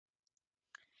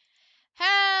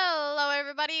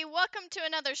everybody, welcome to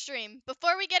another stream.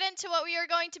 Before we get into what we are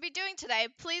going to be doing today,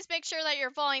 please make sure that you're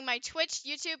following my Twitch,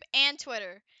 YouTube, and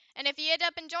Twitter. And if you end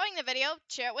up enjoying the video,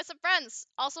 share it with some friends.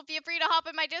 Also, feel free to hop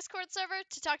in my Discord server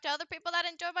to talk to other people that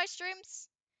enjoy my streams.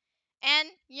 And,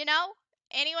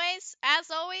 anyways, as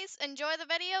always, enjoy the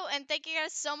video, and thank you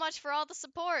guys so much for all the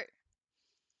support.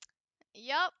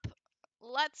 Yup,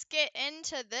 let's get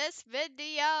into this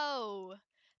video.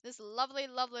 This lovely,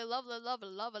 lovely, lovely, lovely,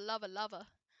 lovely, lovely, lovely.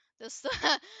 This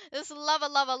this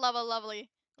lovely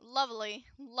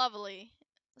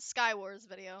Skywars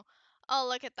video. Oh,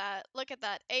 look at that. Look at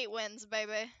that. 8 wins,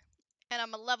 baby. And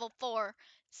I'm a level 4.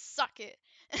 Suck it.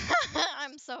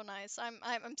 I'm so nice.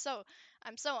 I'm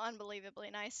so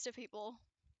unbelievably nice to people.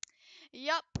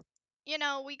 Yup.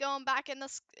 We going back in the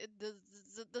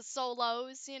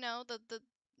solos,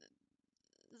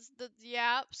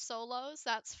 yeah, solos.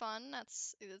 That's fun.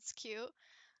 That's cute.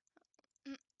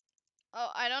 Oh,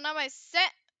 I don't know my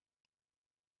set.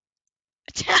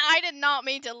 I did not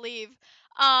mean to leave.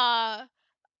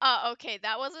 Okay,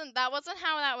 that wasn't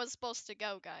how that was supposed to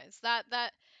go, guys.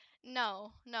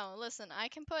 No, listen, I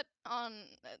can put on,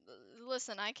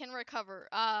 listen, I can recover.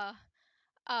 Uh,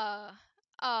 uh,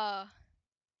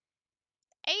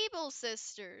 Able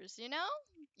sisters,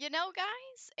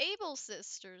 guys? Able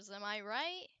sisters, am I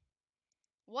right?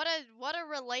 What a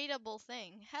relatable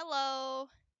thing. Hello.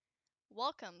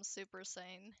 Welcome, Super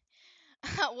Saiyan.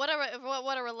 what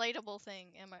a relatable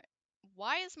thing.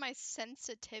 Why is my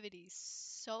sensitivity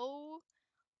so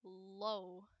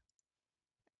low?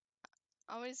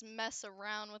 I always mess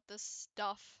around with this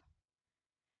stuff.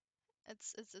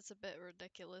 It's a bit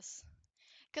ridiculous.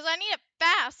 Cause I need it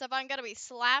fast if I'm gonna be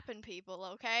slapping people,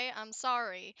 okay? I'm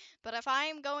sorry. But if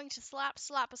I'm going to slap,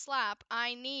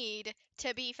 I need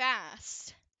to be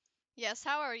fast. Yes,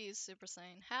 how are you, Super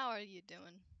Saiyan? How are you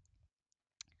doing?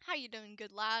 How you doing,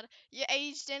 good lad? You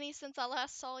aged any since I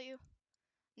last saw you?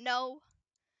 No?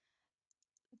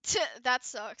 That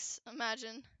sucks.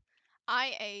 Imagine.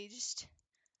 I aged.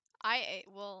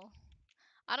 Well,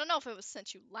 I don't know if it was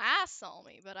since you last saw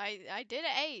me, but I did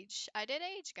age. I did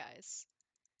age, guys.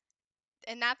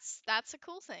 And that's a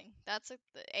cool thing.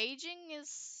 Aging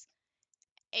is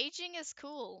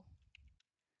cool.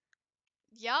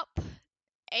 Yup.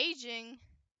 Aging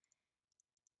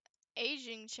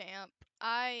champ.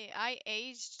 I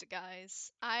aged,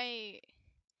 guys. I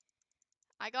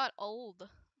got old.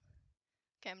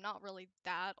 Okay, I'm not really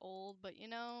that old, but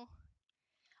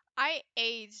I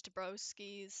aged,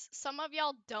 broskies. Some of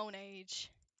y'all don't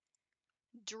age.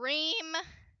 Dream.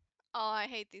 Oh, I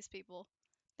hate these people.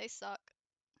 They suck.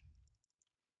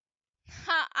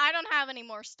 Ha, I don't have any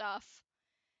more stuff.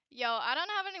 Yo, I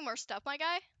don't have any more stuff, my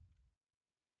guy.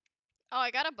 Oh, I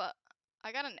got an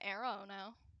arrow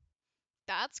now.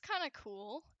 That's kind of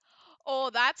cool. Oh,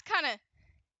 that's kind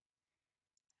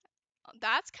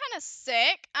of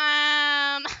sick.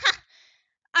 I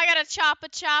got a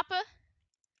choppa.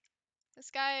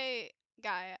 This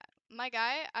my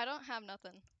guy, I don't have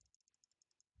nothing.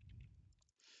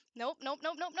 Nope.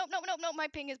 My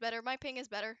ping is better.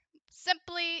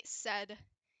 Simply said.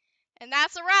 And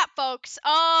that's a wrap, folks.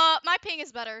 My ping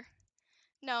is better.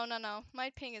 No. My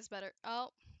ping is better.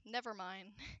 Oh, never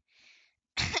mind.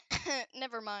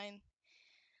 Never mind.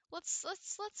 Let's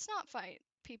not fight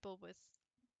people with.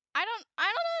 I don't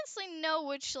honestly know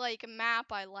which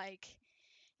map I like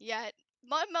yet.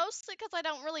 But mostly because I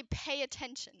don't really pay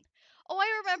attention. Oh,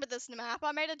 I remember this map.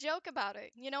 I made a joke about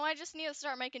it. I just need to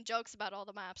start making jokes about all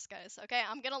the maps, guys. Okay,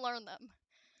 I'm gonna learn them.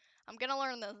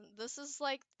 This is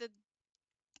like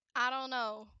I don't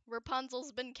know,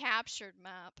 Rapunzel's been captured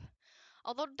map.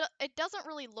 Although it doesn't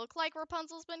really look like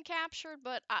Rapunzel's been captured,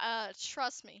 but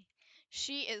trust me,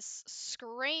 she is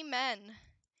screaming.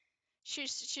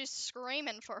 She's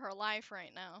screaming for her life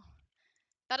right now.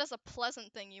 That is a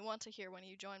pleasant thing you want to hear when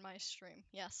you join my stream.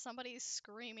 Yes, somebody's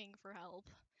screaming for help.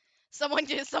 Someone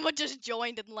just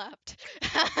joined and left.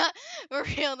 For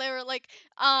real, they were like,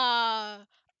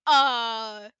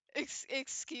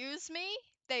 excuse me?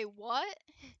 They what?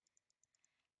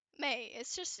 May,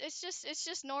 it's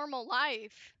just normal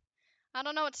life. I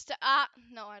don't know what's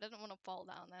no, I didn't want to fall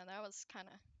down there. That was it's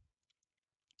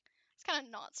kind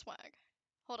of not swag.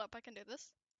 Hold up, I can do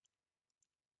this.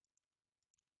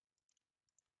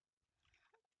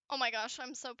 Oh my gosh,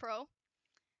 I'm so pro.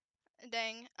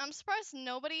 Dang, I'm surprised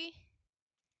nobody.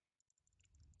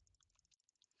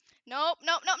 Nope.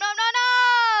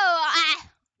 Ah!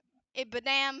 It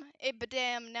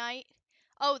badam night.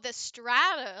 Oh, the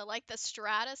strata, like the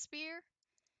stratosphere.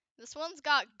 This one's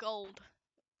got gold.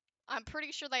 I'm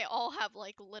pretty sure they all have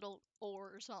like little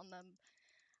ores on them.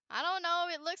 I don't know.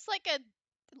 It looks like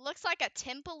It looks like a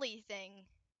temple-y thing.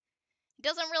 It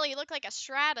doesn't really look like a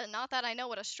strata, not that I know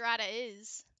what a strata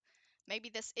is. Maybe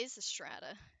this is a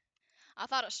strata. I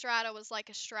thought a strata was like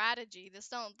a strategy. This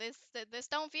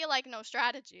don't feel like no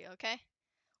strategy, okay?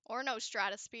 Or no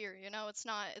stratosphere, you know, it's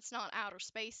not outer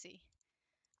spacey.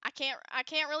 I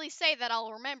can't really say that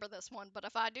I'll remember this one, but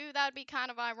if I do, that'd be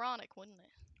kind of ironic, wouldn't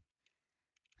it?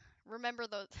 Remember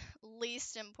the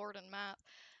least important map.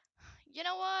 You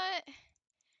know what?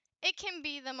 It can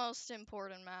be the most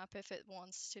important map if it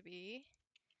wants to be.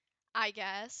 I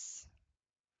guess.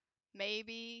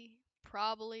 Maybe.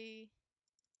 Probably.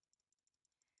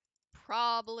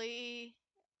 Probably.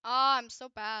 Ah, I'm so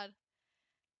bad.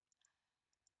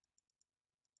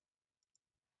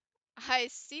 I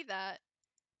see that.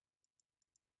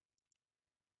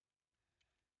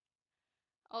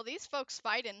 Oh, these folks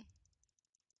fighting.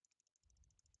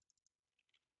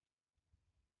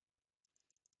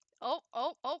 Oh,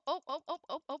 oh, oh, oh, oh, oh,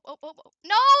 oh, oh, oh, oh, oh.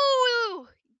 No!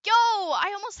 Yo!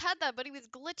 I almost had that, but he was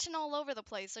glitching all over the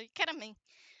place. Are you kidding me?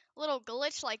 Little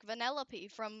glitch like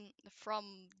Vanellope from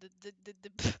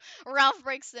the Ralph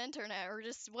Breaks the Internet or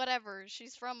just whatever.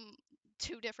 She's from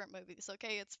two different movies,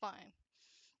 okay? It's fine.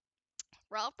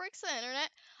 Ralph Breaks the Internet.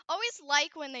 Always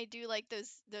like when they do like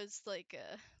those like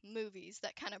movies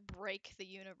that kind of break the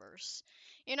universe.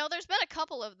 You know, there's been a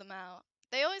couple of them out.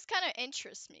 They always kind of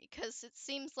interest me cuz it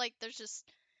seems like there's just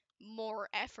more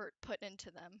effort put into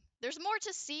them. There's more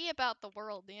to see about the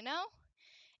world, you know?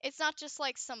 It's not just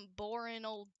like some boring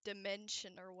old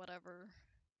dimension or whatever.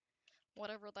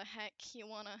 Whatever the heck you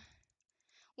want to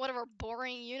whatever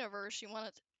boring universe you want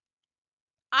to.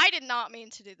 I did not mean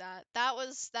to do that. That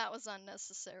was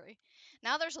unnecessary.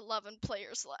 Now there's 11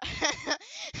 players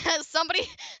left. Somebody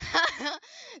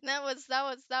that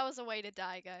was a way to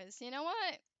die, guys. You know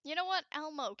what? You know what?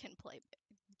 Elmo can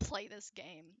play this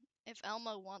game if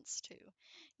Elmo wants to.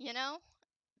 You know?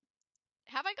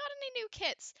 Have I got any new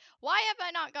kits? Why have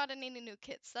I not got any new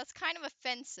kits? That's kind of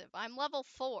offensive. I'm level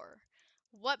 4.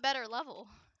 What better level?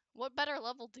 What better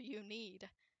level do you need?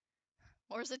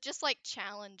 Or is it just like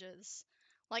challenges?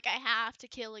 Like I have to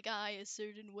kill a guy a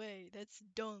certain way. That's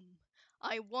dumb.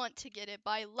 I want to get it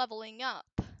by leveling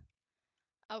up.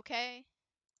 Okay?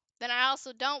 Then I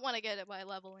also don't want to get it by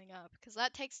leveling up because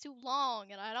that takes too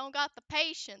long and I don't got the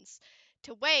patience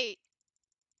to wait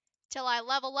till I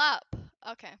level up.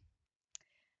 Okay.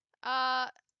 Uh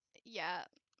yeah.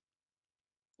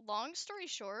 Long story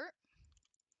short,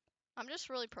 I'm just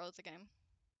really pro at the game.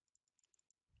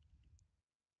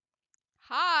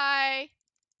 Hi.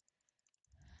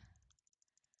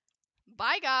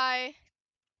 Bye guy.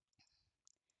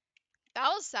 That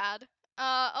was sad.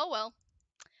 Oh well.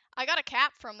 I got a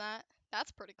cap from that.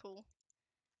 That's pretty cool.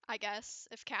 I guess.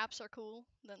 If caps are cool,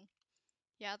 then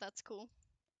yeah, that's cool.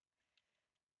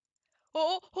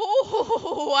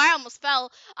 Oh, I almost fell.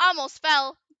 I almost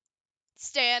fell.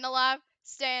 Staying alive.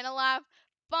 Staying alive.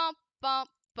 Bump, bump,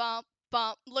 bump,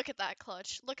 bump. Look at that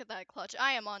clutch. Look at that clutch.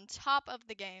 I am on top of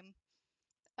the game.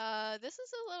 This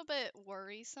is a little bit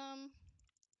worrisome.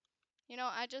 You know,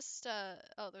 I just,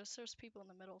 oh, there's people in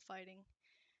the middle fighting.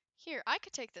 Here, I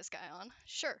could take this guy on.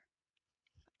 Sure.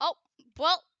 Oh,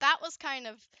 well, that was kind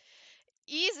of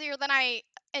easier than I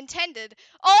intended.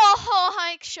 Oh,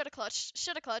 I should have clutched.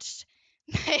 Should have clutched.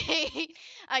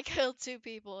 I killed 2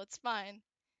 people. It's fine.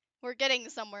 We're getting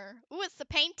somewhere. Ooh, it's the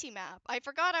painty map. I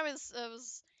forgot I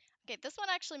was. Okay, this one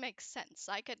actually makes sense.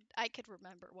 I could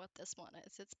remember what this one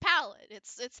is. It's palette.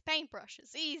 It's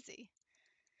paintbrushes. Easy.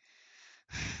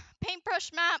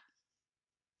 Paintbrush map.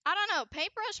 I don't know.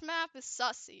 Paintbrush map is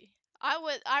sussy.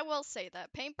 I will say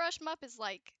that. Paintbrush map is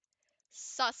like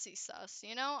sussy sus,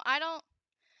 you know? I don't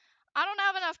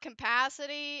have enough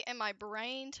capacity in my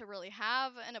brain to really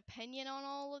have an opinion on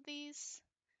all of these.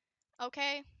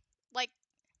 Okay? Like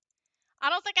I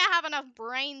don't think I have enough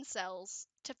brain cells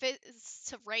to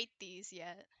rate these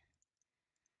yet.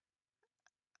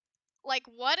 Like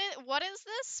what is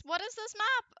this? What is this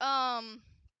map?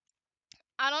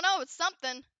 I don't know, it's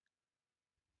something.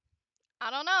 I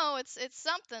don't know, it's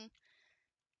something.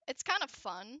 It's kind of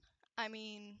fun. I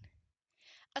mean,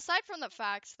 aside from the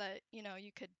fact that, you know,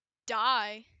 you could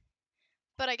die,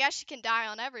 but I guess you can die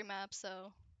on every map,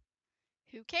 so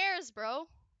who cares, bro?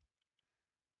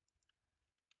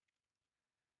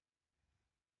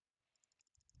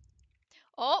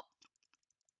 Oh,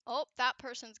 oh, that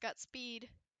person's got speed.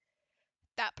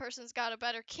 That person's got a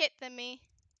better kit than me.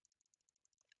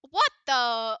 What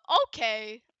the?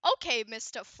 Okay. Okay,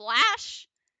 Mr. Flash.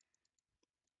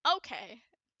 Okay.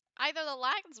 Either the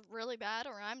lag's really bad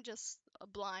or I'm just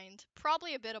blind.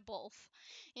 Probably a bit of both.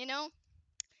 You know?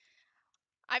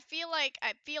 I feel like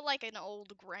an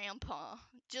old grandpa,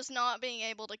 just not being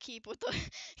able to keep with the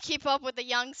keep up with the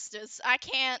youngsters. I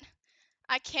can't.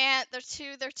 I can't. They're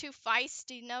too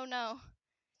feisty. No, no.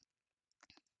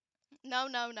 No,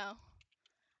 no, no.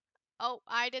 Oh,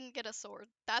 I didn't get a sword.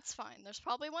 That's fine. There's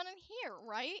probably one in here,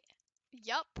 right?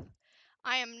 Yup.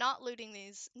 I am not looting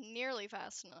these nearly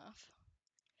fast enough.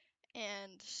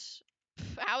 And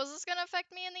how is this gonna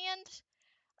affect me in the end?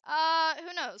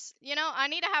 Who knows? You know, I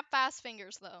need to have fast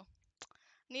fingers though.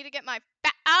 Need to get my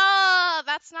oh,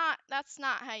 that's not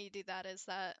how you do that, is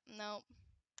that? Nope.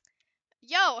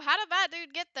 Yo, how did that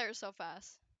dude get there so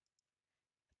fast?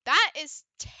 That is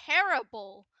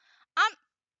terrible. I'm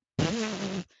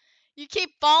You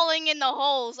keep falling in the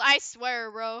holes. I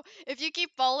swear, bro. If you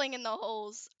keep falling in the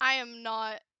holes, I am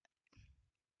not.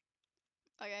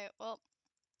 Okay, well,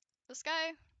 this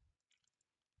guy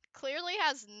clearly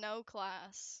has no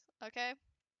class. Okay?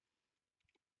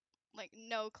 Like,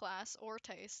 no class or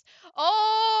taste.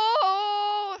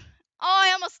 Oh!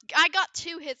 Oh, I got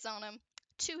 2 hits on him.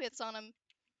 2 hits on him.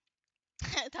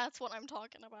 That's what I'm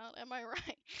talking about. Am I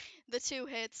right? The 2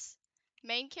 hits.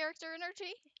 Main character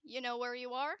energy? You know where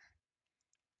you are?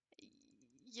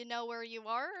 You know where you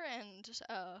are, and,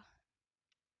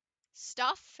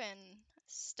 stuff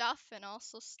and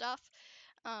also stuff.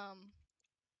 Um,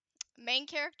 Main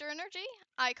character energy?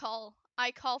 I call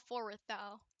forward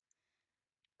thou.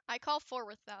 I call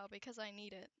forward thou because I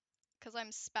need it. Because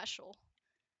I'm special.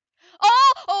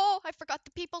 Oh! Oh! I forgot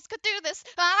the peoples could do this!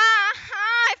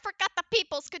 I forgot the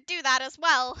peoples could do that as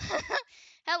well!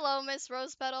 Hello, Miss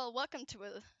Rosepetal. Welcome to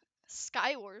a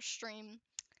Skywars stream.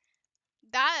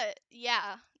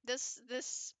 Yeah. This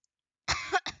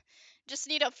just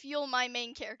need to fuel my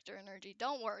main character energy.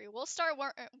 Don't worry. We'll start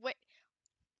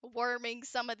worming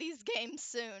some of these games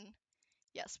soon.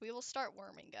 Yes, we will start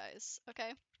worming, guys.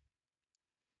 Okay?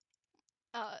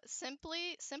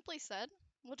 Simply said,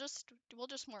 we'll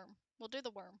just worm. We'll do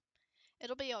the worm.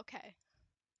 It'll be okay.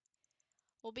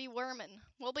 We'll be wormin'.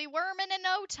 We'll be wormin' in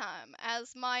no time,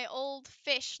 as my old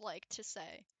fish like to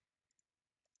say.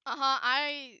 Uh-huh,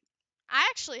 I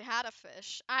actually had a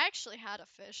fish. I actually had a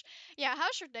fish. Yeah,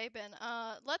 how's your day been?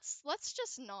 Let's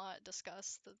just not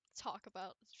discuss the talk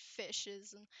about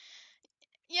fishes, and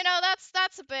you know,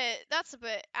 that's a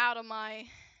bit out of my.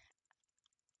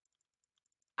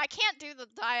 I can't do the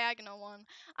diagonal one.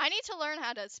 I need to learn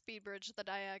how to speed bridge the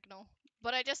diagonal,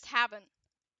 but I just haven't.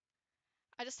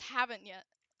 I just haven't yet.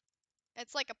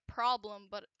 It's like a problem,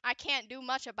 but I can't do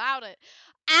much about it.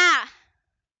 Ah!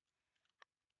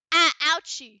 Ah,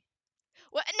 ouchie.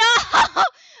 What? No!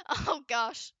 Oh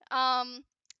gosh. I'm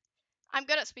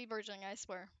good at speed bridging, I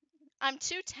swear. I'm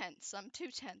too tense. I'm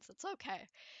too tense. It's okay.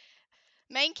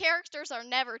 Main characters are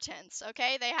never tense,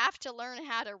 okay? They have to learn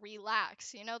how to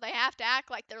relax. You know, they have to act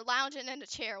like they're lounging in a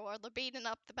chair while they're beating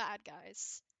up the bad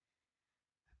guys.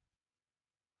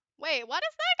 Wait, why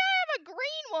does that guy have a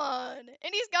green one?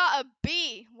 And he's got a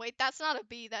B. Wait, that's not a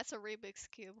B, that's a Rubik's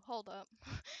Cube. Hold up.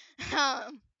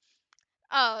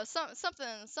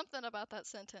 Something about that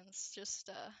sentence just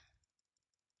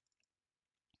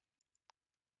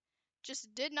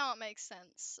did not make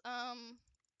sense.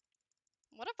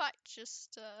 What if I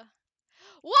just,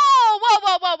 whoa, whoa,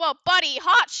 whoa, whoa, whoa, buddy,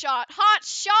 hot shot, hot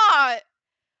shot!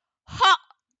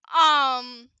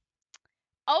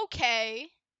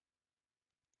 Okay.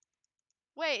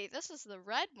 Wait, this is the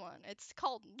red one. It's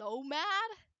called Nomad?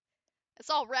 It's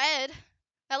all red.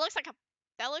 That looks like a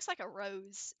that looks like a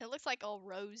rose. It looks like all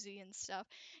rosy and stuff.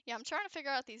 Yeah, I'm trying to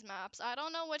figure out these maps. I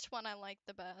don't know which one I like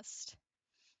the best.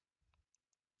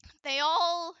 They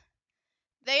all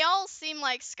seem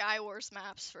like Skywars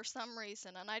maps for some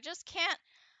reason, and I just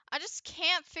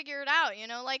can't figure it out, you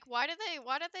know? Like why do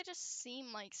they just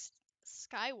seem like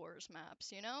Skywars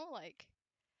maps, you know? Like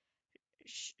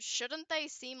shouldn't they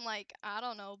seem like, I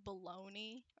don't know,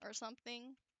 baloney or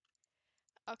something?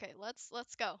 Okay, let's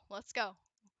go. Let's go.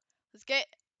 Let's get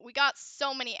we got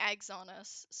so many eggs on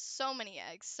us. So many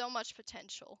eggs. So much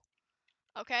potential.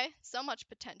 Okay? So much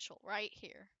potential right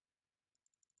here.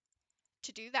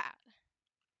 To do that.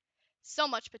 So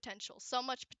much potential. So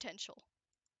much potential.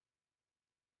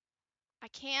 I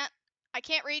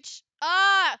can't reach.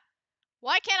 Ah!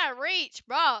 Why can't I reach,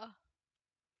 bruh?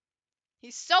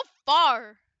 He's so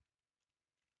far.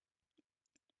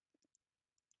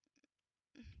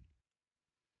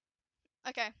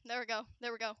 Okay, there we go.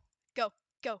 There we go. Go,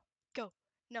 go, go.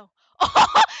 No.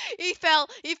 Oh, he fell.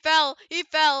 He fell. He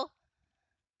fell.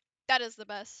 That is the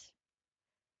best.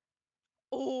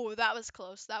 Oh, that was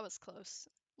close. That was close.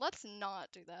 Let's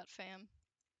not do that, fam.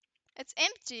 It's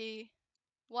empty.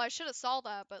 Well, I should have saw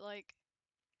that, but like,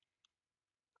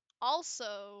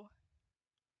 also,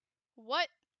 What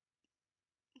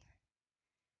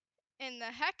in the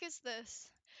heck is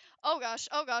this? Oh gosh,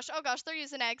 oh gosh, oh gosh, they're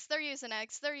using eggs, they're using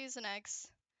eggs, they're using eggs.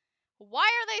 Why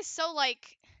are they so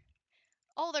like...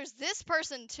 Oh, there's this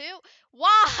person too?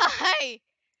 Why?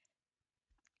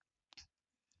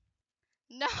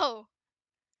 No.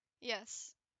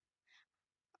 Yes.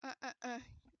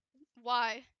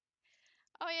 Why?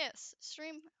 Oh yes,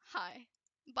 stream, hi.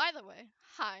 By the way,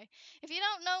 hi. If you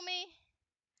don't know me,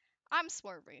 I'm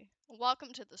Swervy.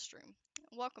 Welcome to the stream.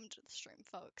 Welcome to the stream,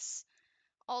 folks.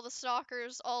 All the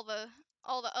stalkers, all the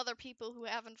other people who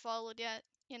haven't followed yet,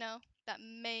 you know, that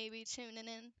may be tuning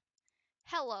in.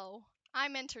 Hello.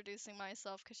 I'm introducing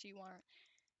myself because you aren't.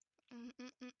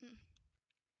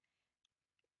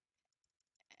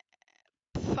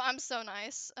 I'm so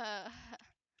nice.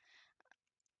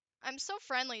 I'm so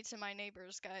friendly to my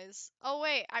neighbors, guys. Oh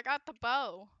wait, I got the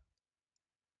bow.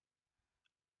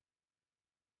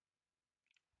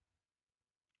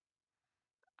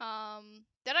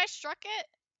 Did I struck it?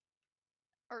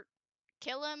 Or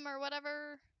kill him or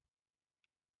whatever?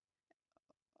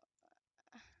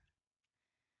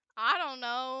 I don't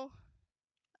know.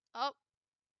 Oh,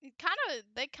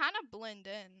 they kind of blend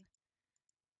in.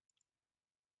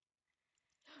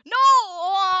 No!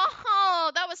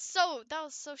 Oh, that was so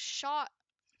shot.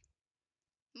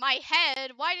 My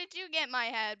head? Why did you get my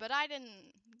head, but I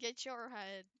didn't get your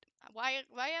head? Why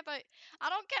have I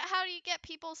don't get how do you get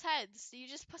people's heads? Do you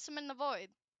just push them in the void?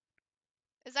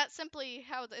 Is that simply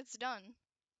how it's done?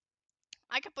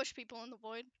 I could push people in the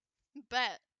void.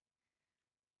 Bet.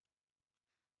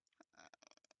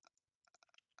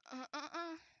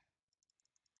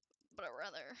 But I'd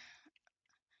rather.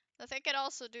 I think it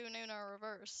also do Nuna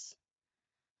reverse.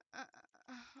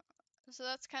 So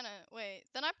that's kind of wait.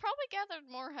 Then I probably gathered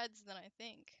more heads than I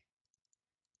think.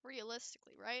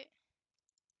 Realistically, right?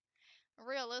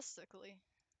 Realistically,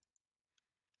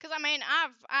 because I mean,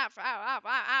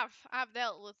 I've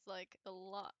dealt with like a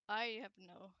lot. I have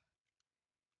no.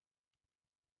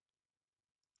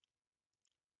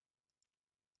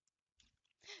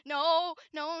 No,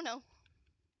 no, no.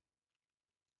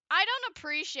 I don't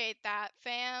appreciate that,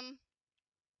 fam.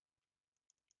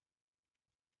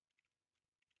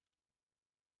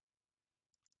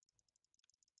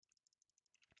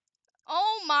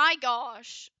 Oh my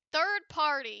gosh. Third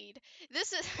partied.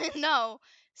 This is no.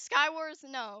 Skywars,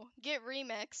 no. Get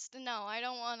remixed. No, I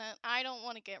don't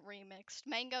wanna get remixed.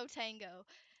 Mango Tango.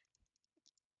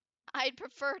 I'd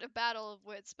prefer to Battle of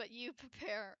Wits, but you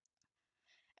prepare.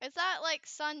 Is that like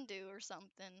Sundew or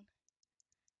something?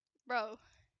 Bro.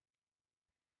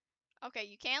 Okay,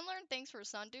 you can learn things for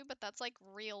Sundew, but that's like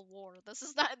real war. This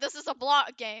is a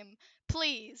block game.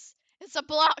 Please. It's a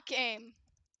block game.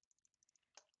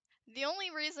 The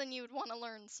only reason you would want to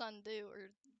learn Sundew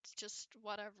or just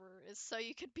whatever is so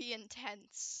you could be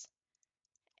intense.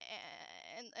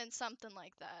 And something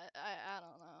like that. I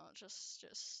don't know. Just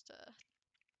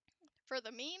for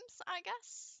the memes, I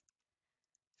guess.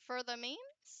 For the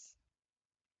memes?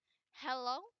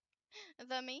 Hello?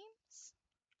 The memes?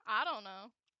 I don't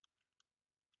know.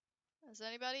 Is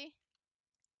anybody?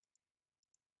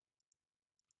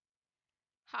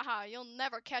 Haha, you'll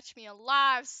never catch me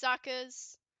alive,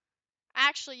 suckers.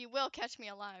 Actually, you will catch me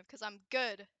alive, because I'm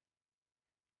good.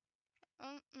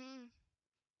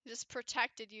 Just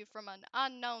protected you from an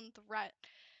unknown threat.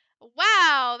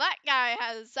 Wow, that guy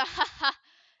has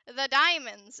the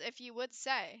diamonds, if you would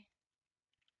say.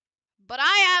 But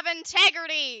I have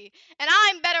integrity, and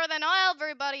I'm better than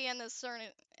everybody in this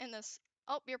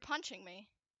Oh, you're punching me.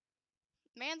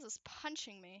 Mans is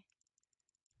punching me.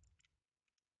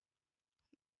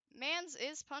 Mans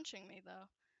is punching me, though.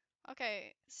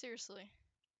 Okay, seriously.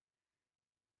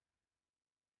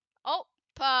 Oh,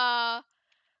 well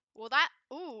that,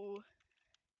 ooh.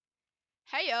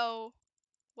 Heyo.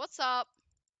 What's up?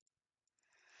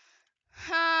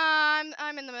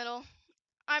 I'm in the middle.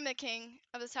 I'm the king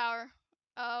of the tower.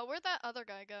 Where'd that other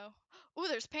guy go? Ooh,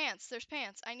 there's pants. There's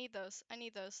pants. I need those. I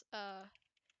need those.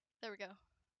 There we go.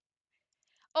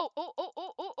 Oh, oh, oh,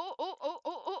 oh, oh, oh, oh, oh, oh,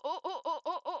 oh, oh, oh, oh,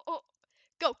 oh, oh, oh.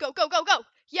 Go, go, go, go, go.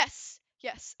 Yes.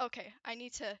 Yes. Okay. I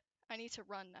need to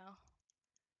run now.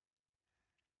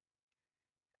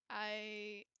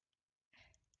 Oh,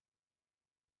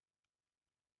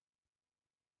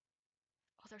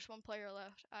 there's one player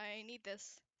left. I need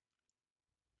this.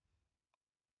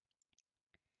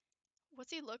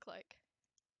 What's he look like?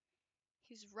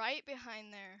 He's right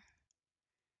behind there.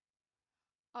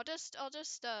 I'll just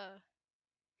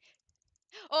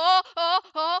Oh, oh,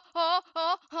 oh, oh,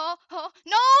 oh, oh, oh.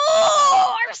 No!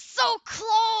 I'm so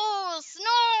close!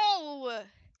 No!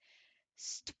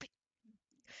 Stupid.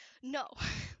 No.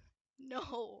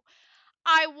 No.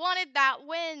 I wanted that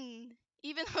win.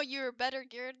 Even though you were better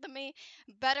geared than me,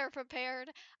 better prepared,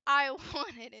 I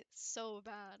wanted it so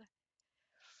bad.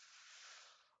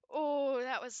 Oh,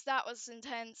 that was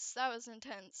intense. That was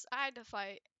intense. I had to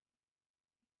fight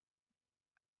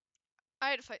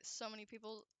so many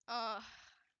people.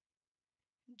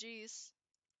 Jeez.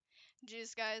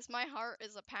 Jeez, guys, my heart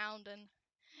is a pounding.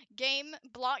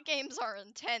 Block games are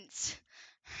intense.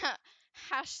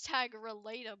 Hashtag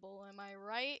relatable, am I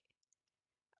right?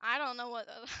 I don't know what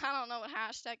I don't know what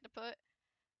hashtag to put.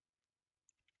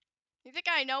 You think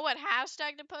I know what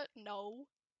hashtag to put? No.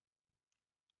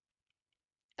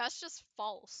 That's just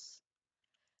false.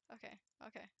 Okay,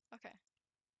 okay, okay.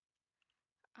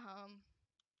 Um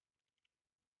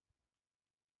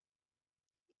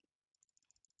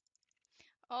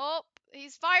Oh,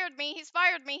 he's fired me. He's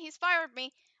fired me. He's fired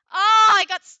me. Oh, I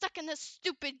got stuck in this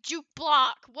stupid juke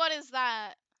block. What is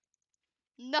that?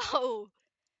 No.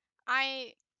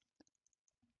 I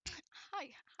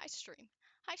hi stream.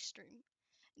 Hi stream.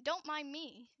 Don't mind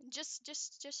me. Just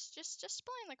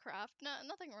playing the craft. No,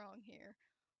 nothing wrong here.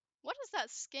 What is that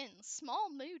skin? Small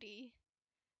Moody.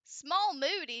 Small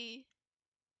Moody.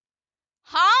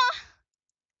 Huh?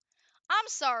 I'm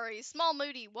sorry. Small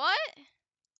Moody. What?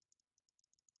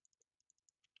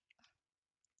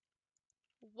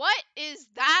 What is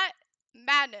that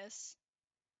madness?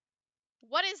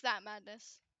 What is that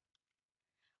madness?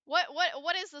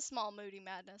 What is the small Moody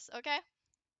madness? Okay.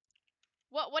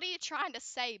 What are you trying to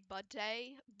say,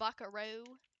 buddy? Buckaroo?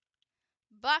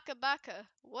 Bucka.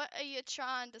 What are you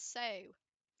trying to say?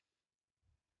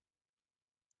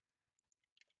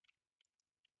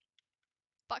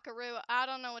 Buckaroo, I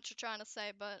don't know what you're trying to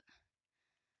say, but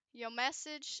your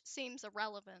message seems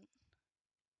irrelevant.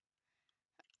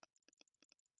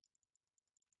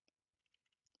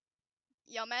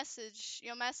 Your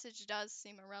message does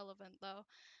seem irrelevant though.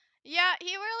 Yeah,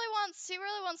 he really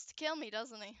wants to kill me,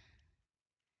 doesn't he?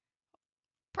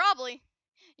 Probably.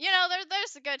 You know,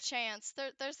 there's a good chance.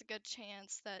 There's a good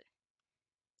chance that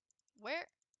where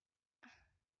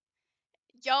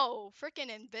yo, freaking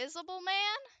invisible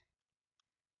man?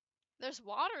 There's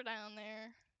water down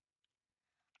there.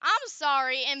 I'm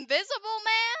sorry, invisible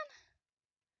man?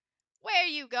 Where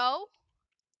you go?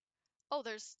 Oh,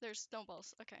 there's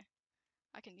snowballs. Okay.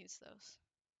 I can use those.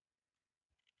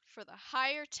 For the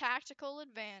higher tactical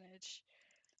advantage.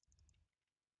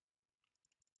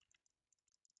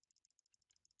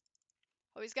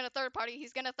 Oh, he's gonna third party.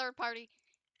 He's gonna third party.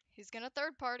 He's gonna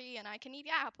third party, and I can eat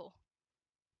apple.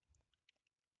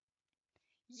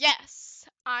 Yes!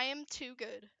 I am too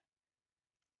good.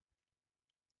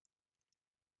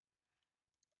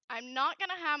 I'm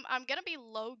gonna be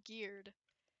low geared.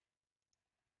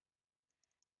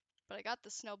 But I got the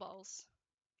snowballs.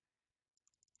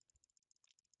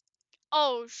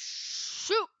 Oh,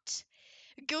 shoot!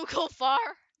 Google Far.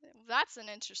 That's an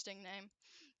interesting name.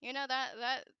 You know that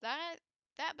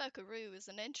buckaroo is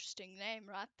an interesting name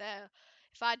right there.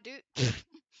 If I do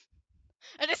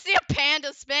I just see a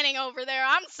panda spinning over there.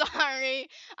 I'm sorry.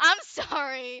 I'm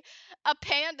sorry. A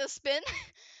panda spin?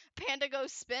 Panda go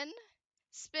spin?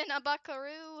 Spin a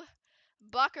buckaroo.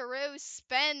 Buckaroo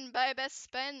spin, baby,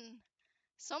 spin.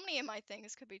 So many of my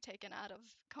things could be taken out of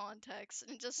context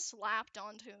and just slapped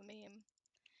onto a meme.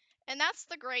 And that's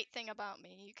the great thing about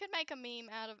me. You could make a meme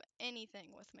out of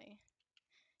anything with me.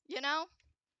 You know?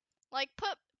 Like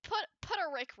put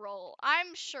a Rick roll.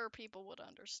 I'm sure people would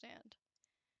understand.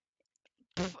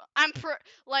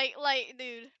 Like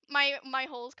dude, my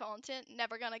whole content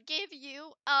never gonna give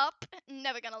you up,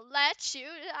 never gonna let you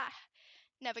die,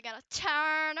 never gonna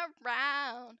turn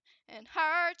around and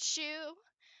hurt you,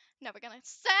 never gonna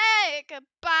say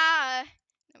goodbye,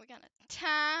 never gonna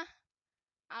time.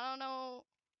 I don't know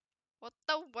what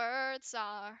the words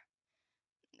are,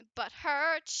 but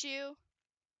hurt you.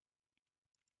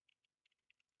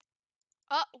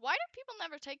 Why do people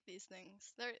never take these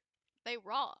things? They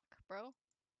rock, bro.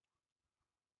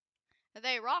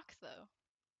 They rock though.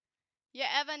 You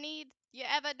ever,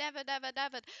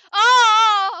 never.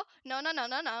 Oh! No.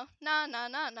 No.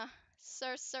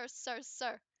 Sir.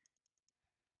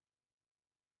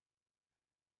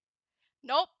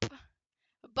 Nope.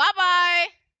 Bye bye.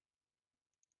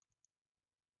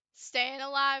 Staying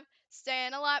alive.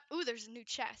 Ooh, there's a new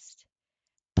chest.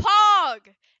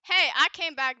 Pog! Hey, I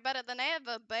came back better than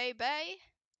ever, baby.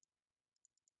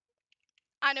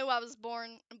 I knew I was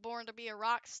born to be a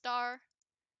rock star.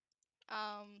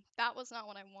 That was not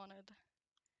what I wanted.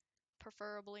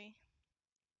 Preferably.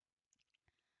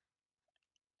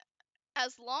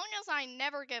 As long as I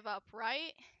never give up,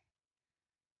 right?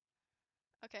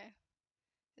 Okay.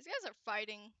 These guys are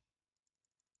fighting.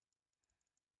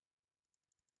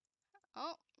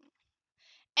 Oh.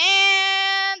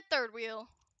 And third wheel.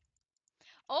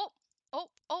 Oh,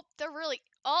 oh, they're really.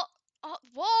 Oh,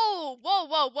 whoa, whoa,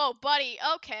 whoa, whoa, buddy.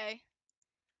 Okay.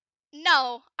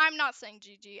 No, I'm not saying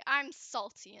GG. I'm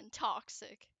salty and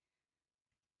toxic.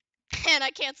 And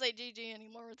I can't say GG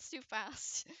anymore. It's too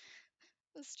fast.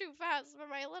 It's too fast for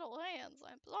my little hands.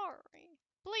 I'm sorry.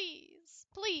 Please,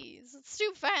 please. It's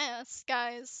too fast,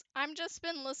 guys. I'm just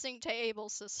been listening to Able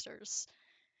Sisters.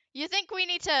 You think we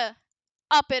need to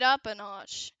up it up a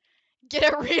notch? Get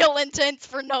it real intense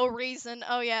for no reason.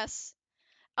 Oh, yes.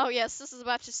 Oh, yes. This is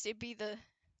about to be the.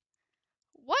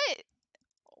 What?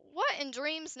 What in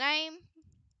Dream's name?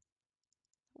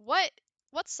 What?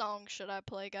 What song should I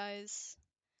play, guys?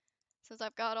 Since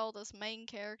I've got all this main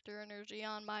character energy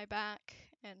on my back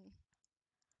and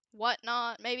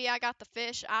whatnot. Maybe I got the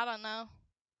fish. I don't know.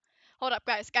 Hold up,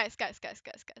 guys.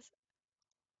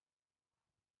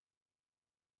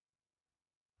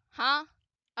 Huh?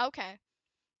 Okay.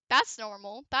 That's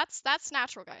normal. That's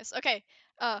natural, guys. Okay.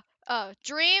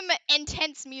 Dream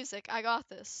intense music. I got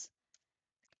this.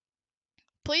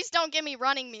 Please don't give me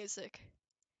running music.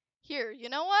 Here, you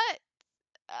know what?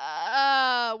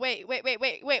 Wait.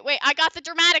 I got the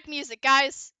dramatic music,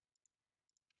 guys.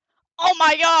 Oh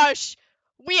my gosh!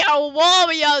 We are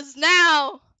warriors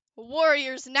now!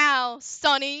 Warriors now,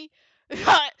 Sonny!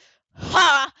 Ha!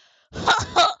 Ha!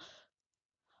 Ha!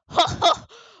 Ha!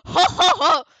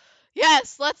 Ha!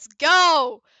 Yes, let's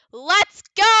go! Let's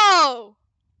go!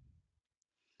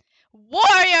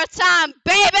 Warrior time,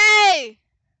 baby!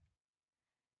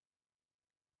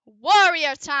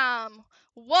 Warrior time!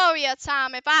 Warrior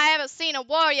time. If I ever seen a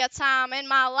warrior time in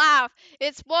my life,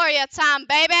 it's warrior time,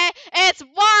 baby! It's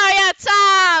warrior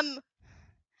time!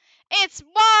 It's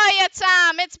warrior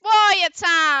time! It's warrior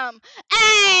time!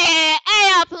 Hey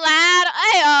up, lad!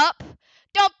 Hey up!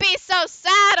 Don't be so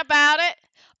sad about it!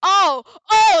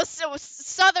 So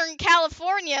Southern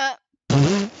California.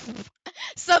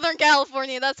 Southern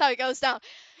California, that's how it goes down.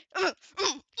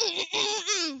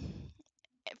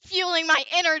 Fueling my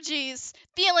energies,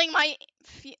 feeling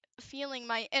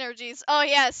my energies. Oh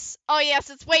yes,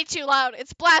 it's way too loud.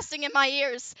 It's blasting in my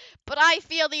ears. But I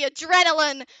feel the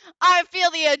adrenaline. I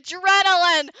feel the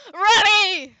adrenaline.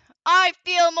 Ready? I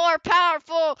feel more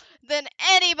powerful than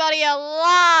anybody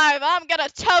alive. I'm gonna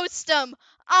toast them.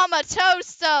 I'ma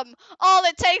toast them. All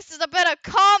it takes is a bit of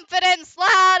confidence,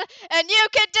 lad, and you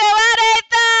can do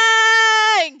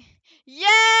anything.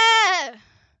 Yeah.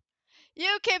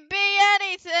 You can be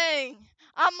anything.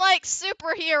 I'm like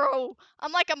superhero.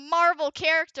 I'm like a Marvel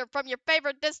character from your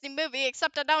favorite Disney movie,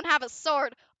 except I don't have a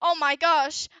sword. Oh my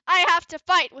gosh, I have to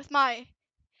fight with my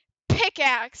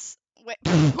pickaxe. Wait,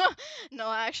 no,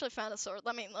 I actually found a sword.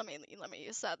 Let me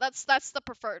use that. That's the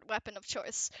preferred weapon of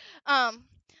choice.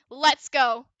 Let's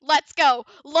go. Let's go.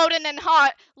 Loading and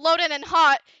hot. Loading and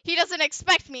hot. He doesn't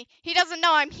expect me. He doesn't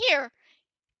know I'm here.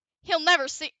 He'll never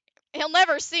see. He'll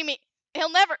never see me.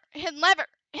 He'll never. He'll never.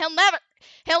 He'll never.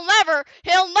 He'll never.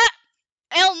 He'll never.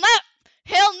 He'll never.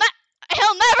 He'll never.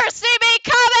 He'll never see me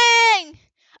coming.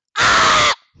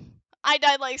 Ah! I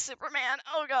died like Superman.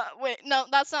 Oh god. Wait. No,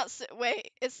 that's not.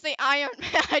 Wait. It's the Iron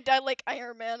Man. I died like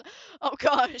Iron Man. Oh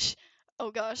gosh.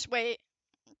 Oh gosh. Wait.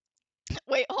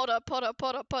 Wait. Hold up. Hold up.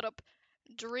 Hold up. Hold up.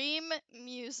 Dream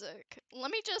music.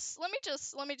 Let me just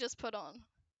put on.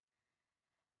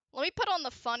 Let me put on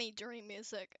the funny dream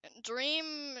music. Dream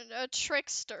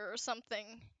trickster or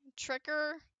something.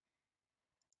 Tricker.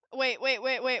 Wait. Wait,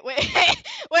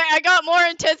 I got more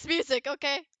intense music.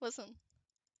 Okay, listen.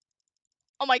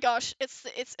 Oh my gosh,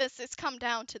 it's come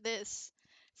down to this.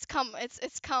 It's come.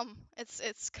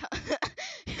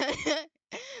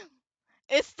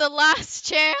 It's the last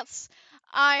chance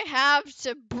I have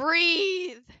to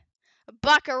breathe.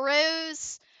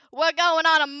 Buckaroos, we're going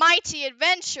on a mighty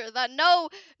adventure that no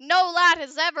lad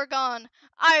has ever gone.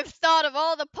 I've thought of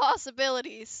all the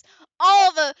possibilities,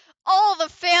 all the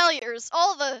failures,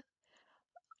 all the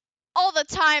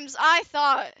times I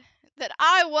thought that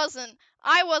I wasn't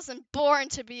born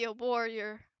to be a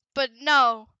warrior. But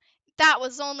no, that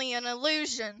was only an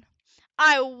illusion.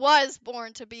 I was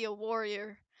born to be a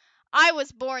warrior. I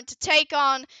was born to take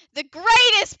on the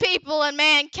greatest people in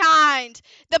mankind.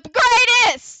 The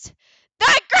greatest!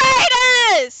 The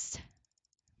greatest!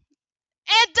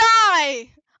 And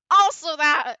die! Also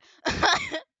that.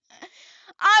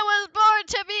 I was born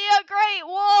to be a great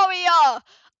warrior.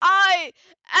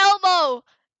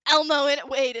 Elmo,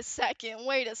 wait a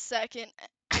second.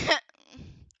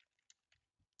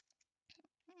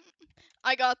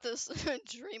 I got this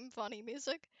dream funny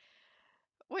music.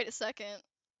 Wait a second.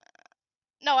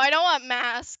 No, I don't want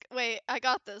mask. Wait, I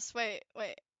got this. Wait.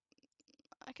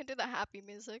 I can do the happy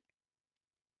music.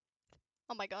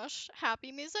 Oh my gosh,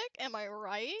 happy music? Am I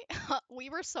right? We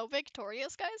were so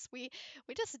victorious, guys. We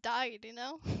just died, you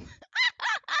know?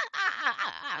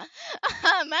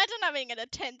 Imagine having an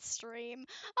intense stream.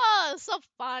 Oh, so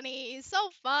funny, so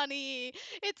funny.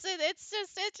 It's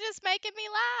just making me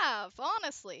laugh.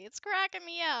 Honestly, it's cracking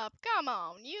me up. Come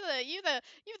on, you the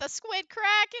squid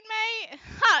cracking, mate.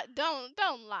 Ha! Don't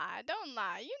lie, don't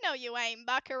lie. You know you ain't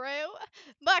Buckaroo.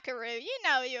 Buckaroo, you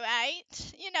know you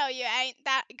ain't. You know you ain't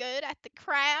that good at the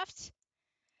craft.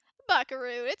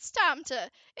 Buckaroo, it's time to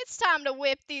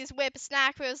whip these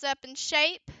whippersnappers up in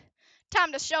shape.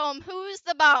 Time to show 'em who's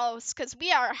the boss, 'cause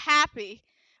we are happy.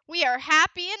 We are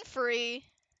happy and free.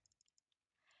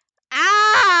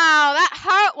 Ow! That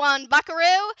hurt one,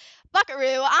 Buckaroo.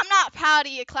 Buckaroo, I'm not proud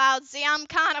of you, Cloudsy. I'm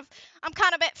kind of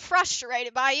a bit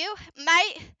frustrated by you,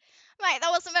 mate. Mate,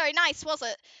 that wasn't very nice, was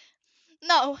it?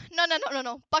 No, no, no, no, no,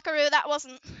 no, Buckaroo, that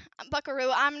wasn't.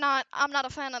 Buckaroo, I'm not a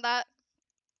fan of that.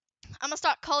 I'm gonna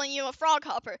start calling you a frog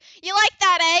hopper. You like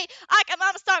that, eh? I'm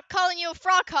gonna start calling you a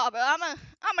frog hopper. I'm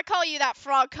gonna call you that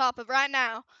frog hopper right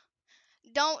now.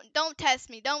 Don't test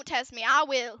me. Don't test me. I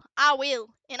will. I will.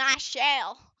 And I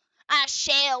shall. I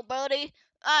shall, buddy.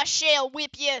 I shall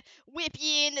whip you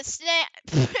into snack,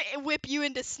 whip you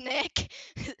into snack,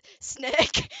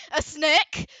 snack, a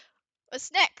snack,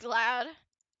 lad.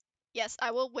 Yes,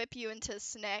 I will whip you into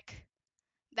snack.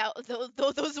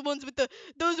 Those ones with the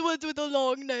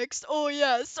long necks. Oh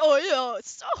yes, oh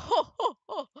yes.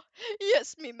 Oh,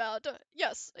 yes, me mad.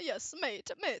 Yes, yes,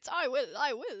 mate. I will.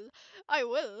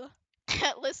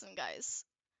 Listen, guys.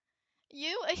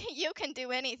 You you can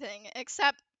do anything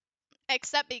except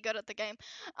be good at the game.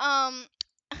 Um,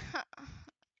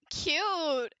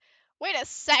 cute. Wait a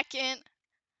second.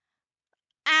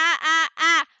 Ah ah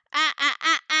ah ah ah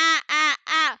ah ah ah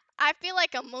ah. I feel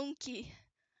like a monkey.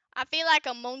 I feel like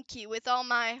a monkey with all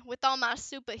my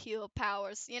superhero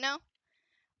powers, you know?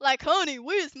 Like, honey,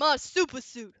 where's my super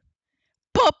suit?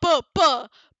 Ba ba ba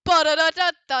ba da da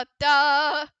da da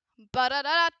da. Ba da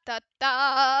da da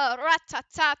da, rat ta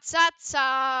ta ta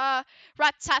ta,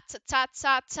 rat ta ta ta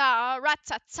ta ta, rat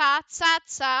ta ta ta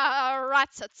ta, rat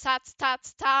ta ta ta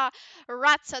ta,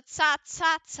 rat ta ta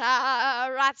ta ta,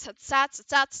 rat ta ta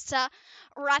ta ta,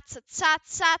 rat ta ta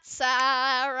ta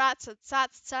ta, rat ta ta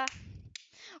ta.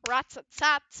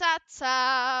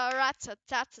 Rat-ta-ta-ta-ta,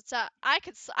 rat-ta-ta-ta-ta. I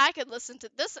could listen to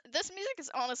this. This music is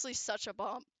honestly such a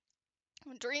bomb.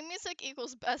 Dream music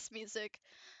equals best music.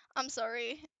 I'm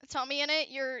sorry, Tommy in it.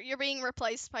 You're being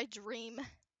replaced by Dream.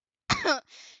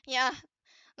 Yeah,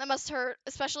 that must hurt,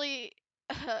 especially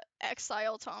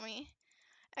Exile Tommy.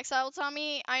 Exile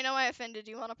Tommy, I know I offended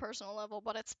you on a personal level,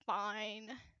 but it's fine.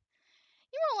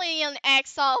 You're only in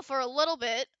exile for a little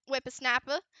bit,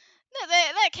 whippersnapper. No,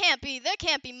 there can't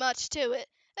be much to it.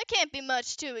 There can't be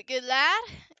much to it, good lad.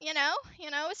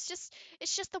 It's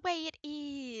just the way it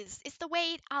is. It's the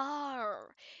way it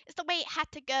are. It's the way it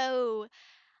had to go.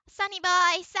 Sunny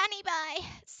boy, sunny.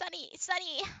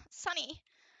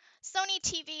 Sony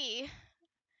TV.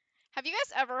 Have you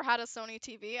guys ever had a Sony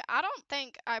TV? I don't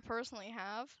think I personally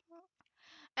have.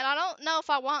 And I don't know if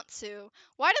I want to.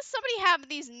 Why does somebody have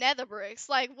these nether bricks?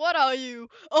 Like, what are you?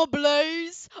 A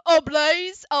blaze? A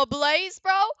blaze? A blaze,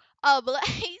 bro? A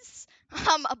blaze?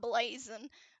 I'm a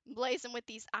blazing. Blazing with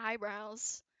these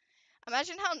eyebrows.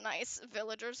 Imagine how nice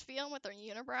villagers feel with their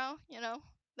unibrow, you know?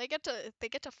 They get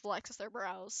to flex their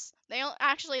brows. They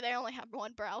only have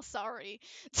one brow, sorry.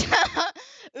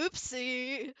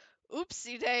 Oopsie.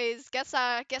 Oopsie days. Guess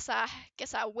I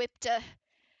whipped a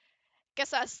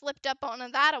Guess I slipped up on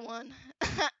that one.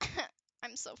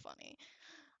 I'm so funny.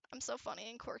 I'm so funny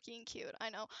and quirky and cute. I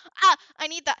know. Ah, I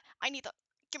need that. I need that.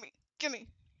 Gimme.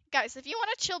 Guys, if you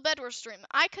want a chill bedwars stream,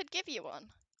 I could give you one.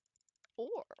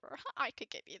 Or I could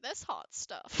give you this hot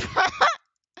stuff.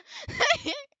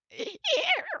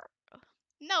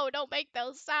 No, don't make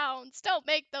those sounds. Don't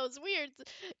make those weird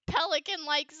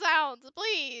pelican-like sounds.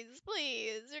 Please.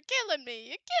 You're killing me.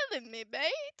 You're killing me,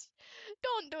 mate.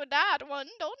 Don't do that one.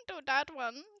 Don't do that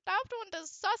one. That one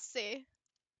is sussy.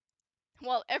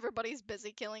 Well, everybody's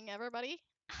busy killing everybody.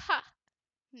 Ha!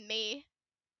 Me.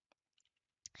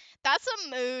 That's a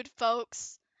mood,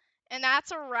 folks. And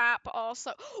that's a wrap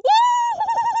also.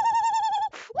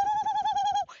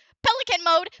 Pelican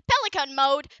mode! Pelican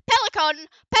mode! Pelican!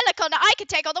 I can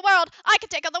take on the world! I can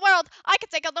take on the world! I can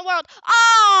take on the world!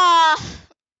 Ah!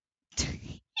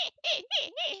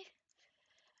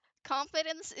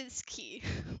 Confidence is key.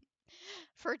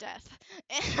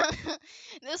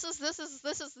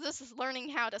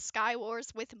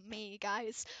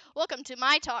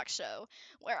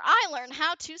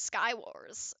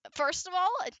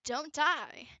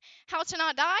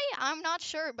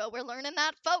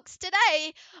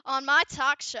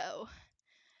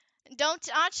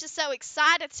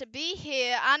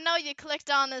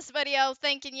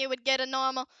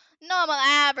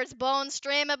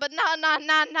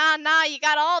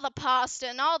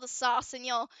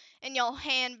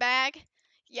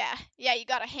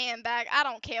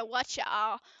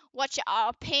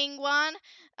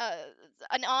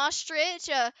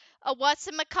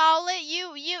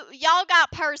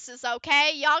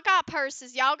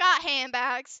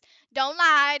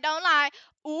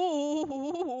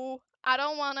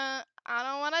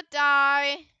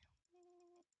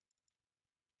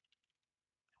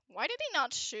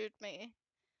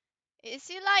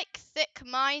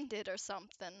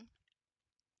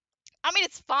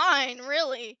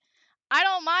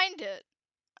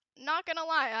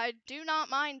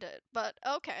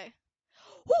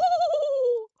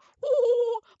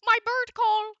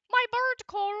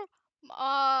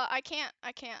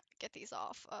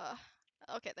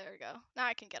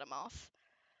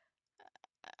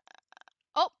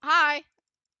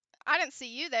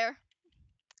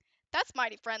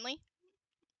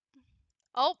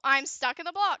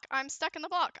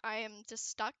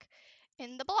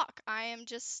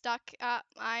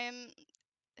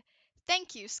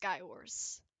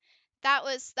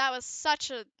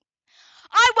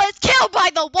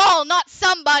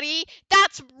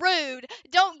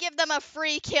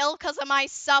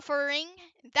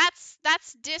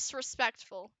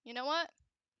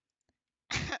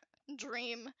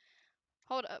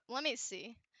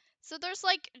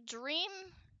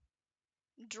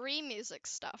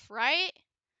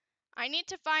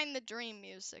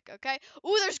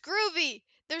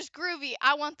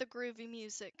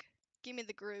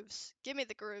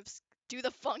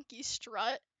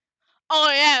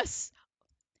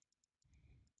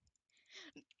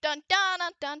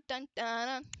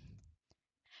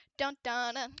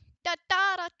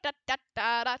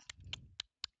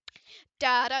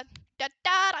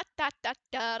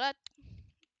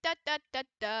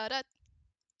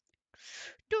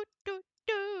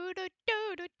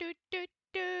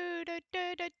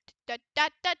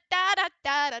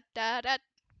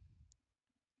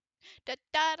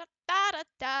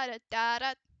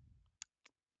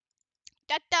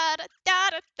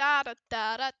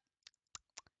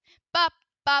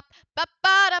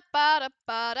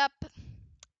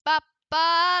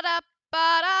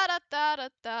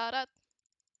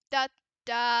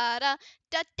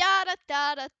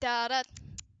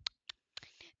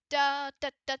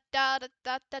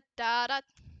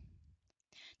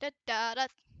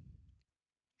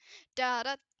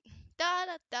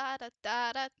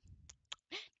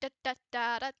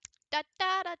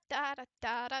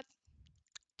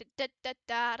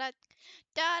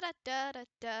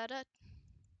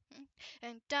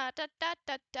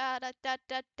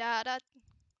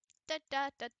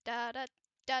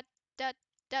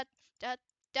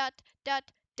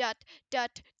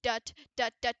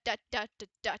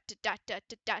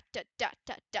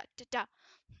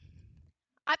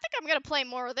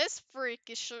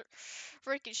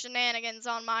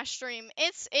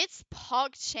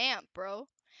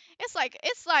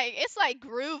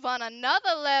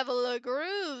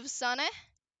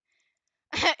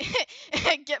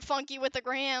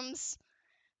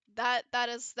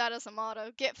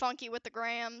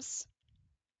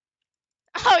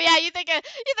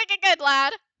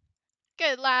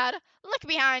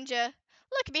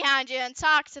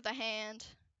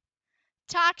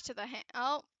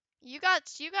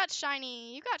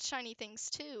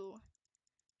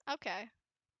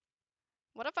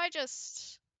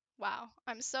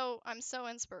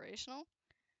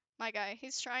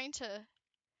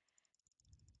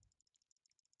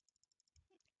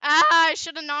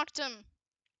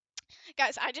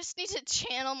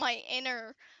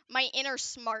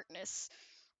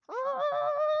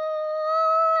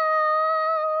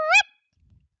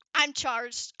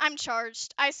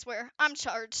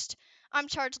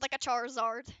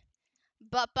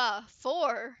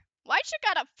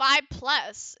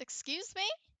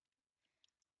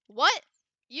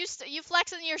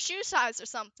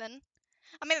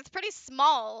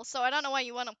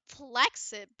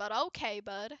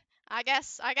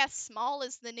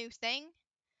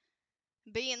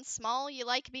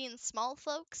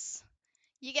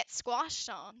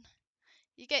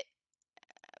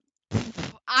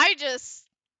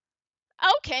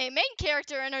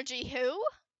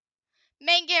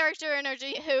 Main character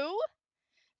energy, who?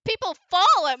 People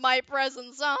fall at my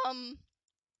presence, I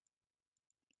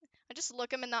just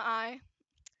look them in the eye.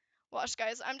 Watch,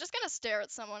 guys, I'm just gonna stare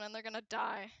at someone and they're gonna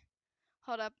die.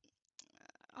 Hold up.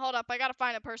 Hold up, I gotta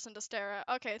find a person to stare at.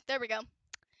 Okay, there we go.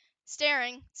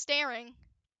 Staring.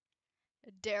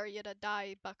 Dare you to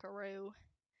die, buckaroo.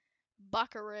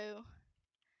 Buckaroo.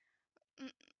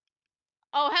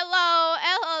 Oh, hello,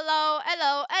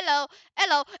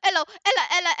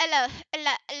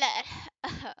 hello.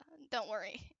 Don't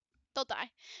worry. They'll die.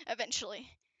 Eventually.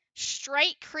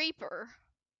 Straight creeper.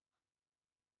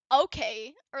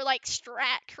 Okay. Or like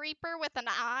strat creeper with an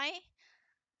eye?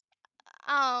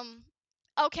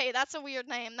 Okay, that's a weird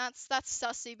name. That's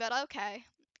sussy, but okay.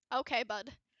 Okay,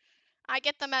 bud. I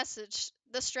get the message.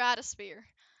 The stratosphere.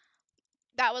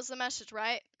 That was the message,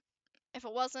 right? If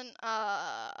it wasn't,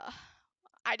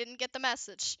 I didn't get the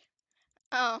message.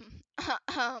 Um,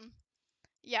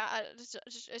 yeah,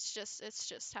 it's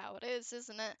just how it is,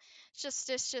 isn't it?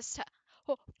 It's just how.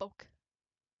 Oh, folk.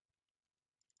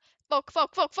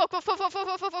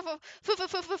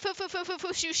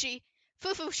 Sushi.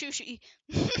 Sushi.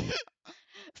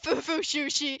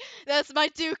 Sushi. That's my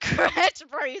new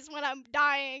catchphrase when I'm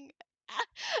dying.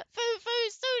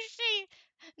 Sushi.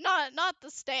 Not the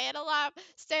staying alive.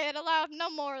 Staying alive. No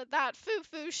more of that.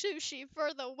 Sushi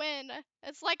for the win.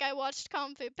 It's like I watched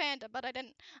Kung Fu Panda, but I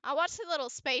didn't. I watched the little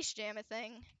Space Jam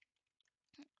thing.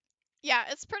 Yeah,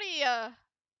 it's pretty.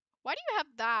 Why do you have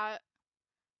that,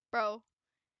 bro?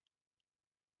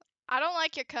 I don't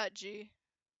like your cut, G.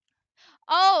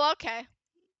 Oh, okay.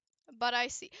 But I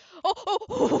see.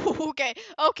 Okay.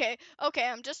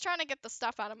 I'm just trying to get the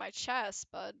stuff out of my chest,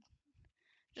 bud.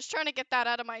 Just trying to get that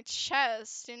out of my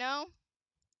chest, you know?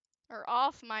 Or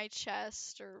off my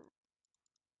chest, or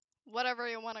whatever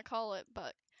you want to call it,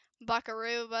 but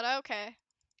buckaroo, but okay.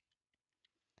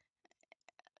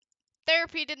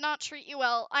 Therapy did not treat you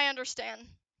well. I understand.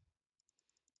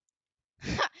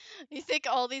 You think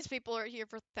all these people are here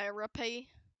for therapy?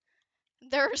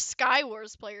 They're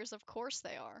Skywars players, of course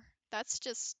they are. That's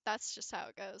just how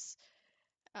it goes.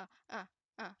 Uh, uh,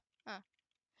 uh, uh.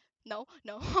 No.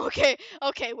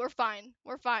 Okay, we're fine.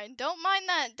 Don't mind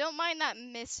that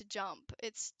miss jump.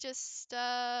 It's just,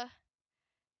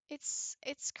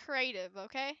 it's creative,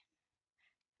 okay?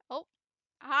 Oh,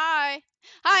 hi.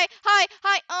 Hi.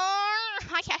 Hi.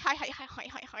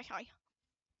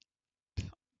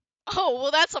 Oh,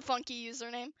 well, that's a funky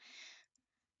username.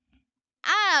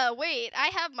 Ah, wait, I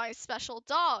have my special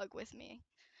dog with me.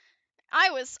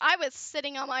 I was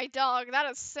sitting on my dog. That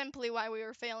is simply why we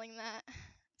were failing that.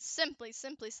 Simply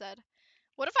said.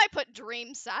 What if I put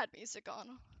dream sad music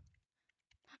on?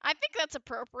 I think that's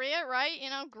appropriate, right? You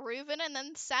know, grooving and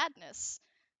then sadness.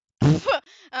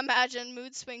 Imagine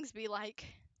mood swings be like.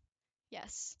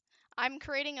 Yes. I'm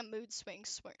creating a mood swing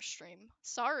stream.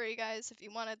 Sorry, guys, if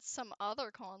you wanted some other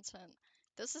content.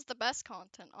 This is the best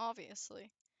content,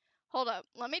 obviously. Hold up.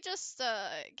 Let me just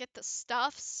get the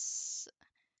stuffs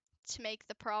to make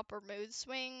the proper mood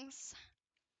swings.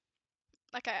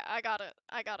 Okay, I got it.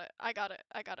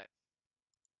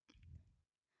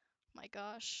 My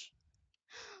gosh.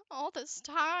 All this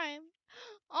time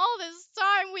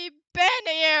we've been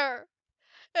here.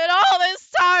 And all this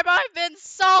time I've been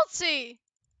salty.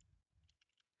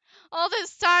 All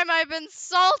this time I've been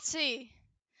salty.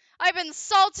 I've been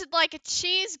salted like a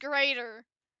cheese grater.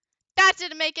 That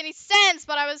didn't make any sense,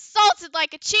 but I was salted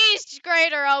like a cheese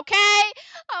grater, okay?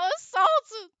 I was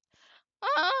salted.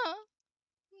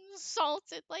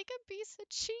 Salted like a piece of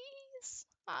cheese.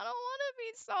 I don't want to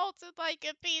be salted like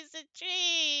a piece of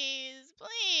cheese.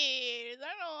 Please.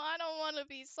 I don't want to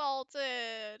be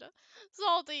salted.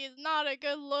 Salty is not a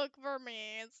good look for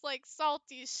me. It's like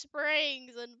Salty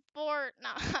Springs in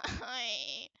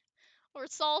Fortnite. Or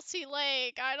Salty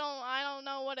Lake. I don't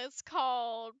know what it's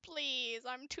called. Please.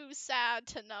 I'm too sad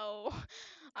to know.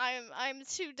 I'm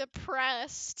too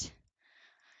depressed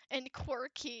and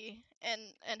quirky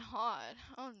and hot.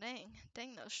 Oh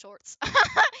dang those shorts.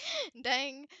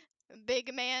 Dang,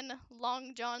 big man,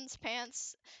 long John's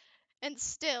pants, and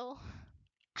still,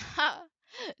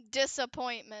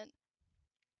 disappointment.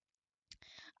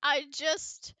 I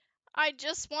just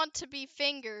want to be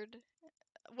fingered.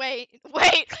 Wait,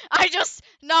 wait, I just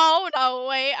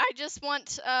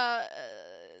want,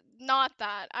 not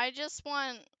that. I just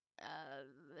want,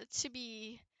 to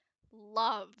be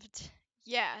loved.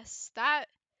 Yes,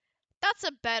 that's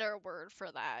a better word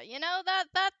for that. You know,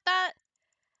 that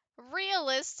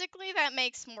realistically that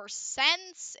makes more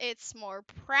sense. It's more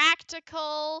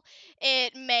practical.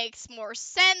 It makes more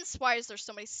sense. Why is there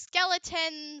so many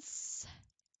skeletons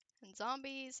and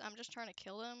zombies? I'm just trying to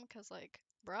kill them cuz like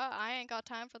Bruh, I ain't got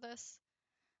time for this.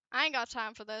 I ain't got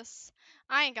time for this.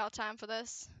 I ain't got time for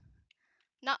this.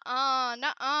 Nuh-uh,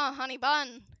 nuh-uh, honey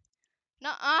bun.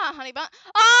 Nuh-uh, honey bun.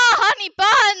 Oh, honey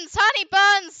buns! Honey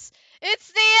buns!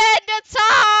 It's the end of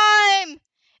time!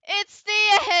 It's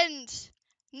the end!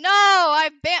 No, I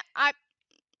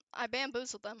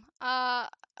bamboozled them. No,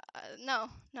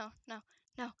 no, no,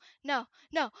 no, no,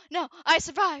 no, no. I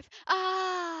survive.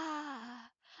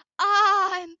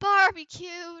 I'm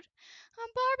barbecued.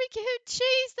 I'm barbecued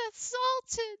cheese that's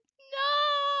salted.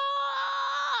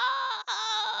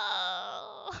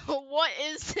 No. What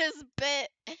is this bit?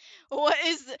 What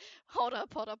is it? Hold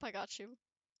up. I got you.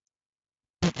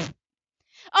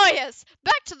 Oh yes,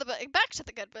 back to the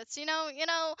good bits.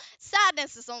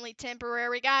 Sadness is only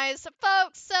temporary, guys.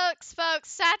 Folks,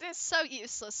 sadness so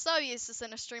useless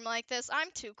in a stream like this.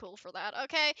 I'm too cool for that.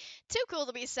 Okay, too cool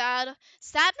to be sad.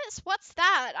 Sadness, what's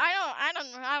that? I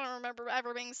don't remember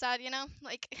ever being sad.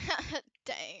 Like,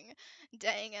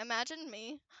 dang. Imagine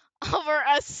me over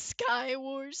a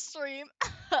Skywars stream.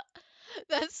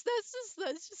 That's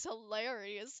just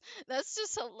hilarious. That's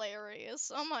just hilarious.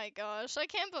 Oh my gosh, I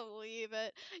can't believe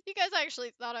it. You guys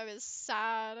actually thought I was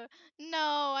sad.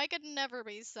 No, I could never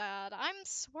be sad. I'm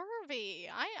swervy.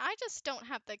 I just don't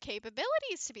have the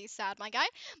capabilities to be sad, my guy.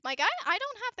 My guy, I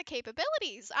don't have the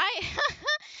capabilities.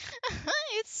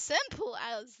 It's simple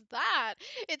as that.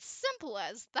 It's simple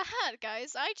as that,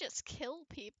 guys. I just kill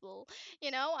people.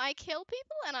 I kill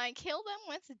people and I kill them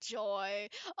with joy.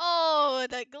 Oh,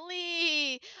 the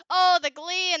glee. Oh, the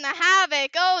glee and the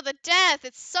havoc. Oh, the death.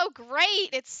 It's so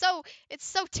great. It's so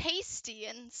tasty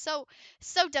and so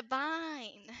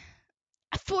divine.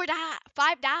 Four die.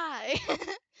 Five die.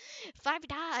 Five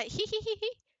die. Hee hee hee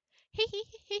hee. Hee hee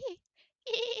hee hee.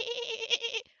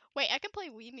 Wait, I can play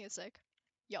Wii music.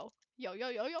 Yo, yo.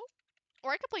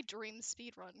 Or I could play Dream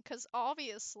Speedrun, because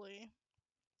obviously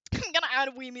I'm gonna add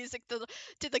Wii music to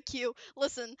the queue.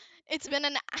 Listen, it's been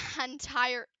an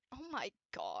entire. Oh my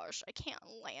gosh, I can't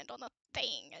land on the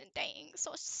thing, and dang,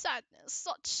 such sadness,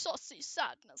 such saucy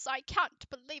sadness. I can't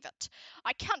believe it.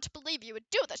 I can't believe you would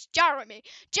do this, Jeremy.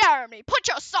 Jeremy, put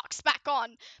your socks back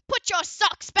on. Put your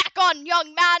socks back on,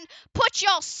 young man. Put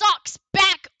your socks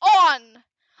back on.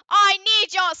 I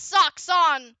need your socks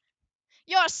on.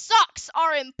 Your socks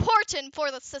are important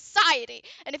for the society,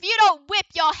 and if you don't whip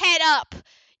your head up,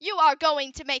 you are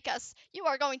going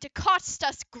to cost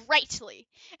us greatly,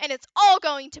 and it's all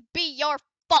going to be your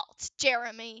fault,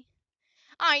 Jeremy.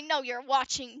 I know you're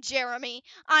watching, Jeremy.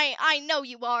 I know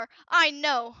you are. I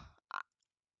know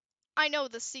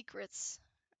the secrets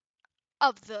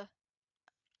of the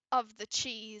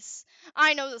cheese.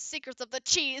 I know the secrets of the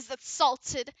cheese that's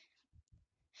salted.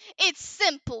 It's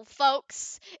simple,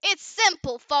 folks. It's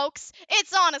simple, folks.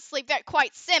 It's honestly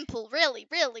quite simple, really,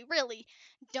 really, really.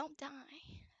 Don't die,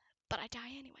 but I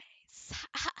die anyways.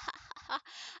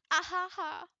 Ah ha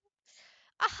ha.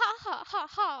 Ah ha ha ha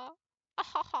ha. Ah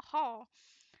ha ha ha.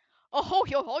 Oh ho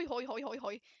ho ho ho ho ho ho.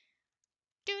 Do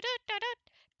do do do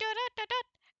do do do do.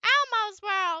 Elmo's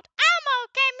world. Elmo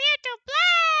came here to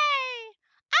play.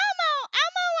 Elmo,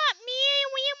 what? Meow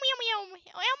meow meow meow.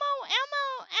 Elmo.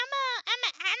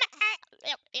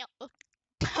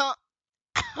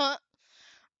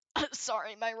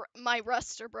 Sorry, my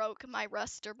ruster broke. My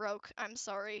ruster broke. I'm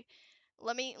sorry.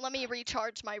 Let me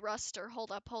recharge my ruster.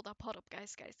 Hold up,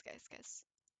 guys.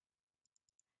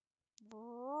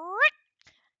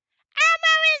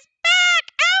 Elmo is back!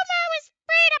 Elmo is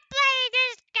free to play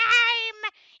this game!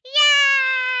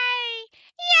 Yay!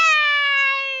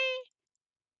 Yay!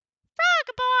 Frog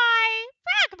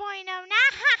boy, no nice!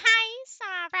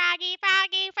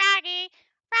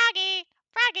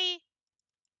 Froggy.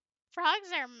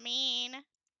 Frogs are mean.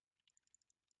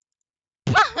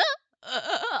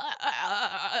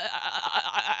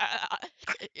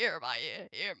 Hear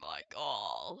my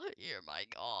call.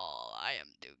 I am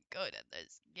too good at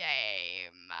this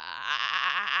game.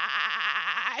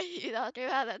 You don't do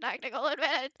have the technical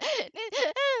advantage.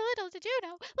 Little did you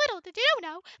know.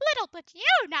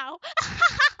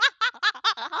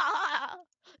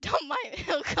 Don't mind me.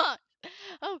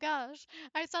 Oh gosh.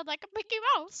 I sound like a Mickey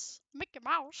Mouse.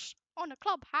 On the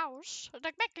clubhouse.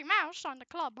 Like Mickey Mouse on the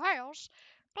clubhouse.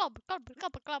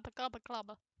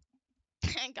 Club.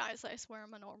 And guys, I swear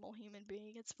I'm a normal human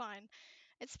being. It's fine.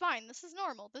 It's fine. This is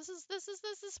normal. This is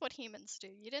what humans do.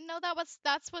 You didn't know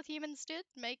that's what humans did?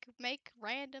 Make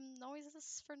random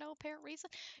noises for no apparent reason?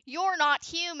 You're not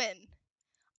human.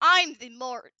 I'm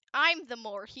the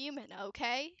more human,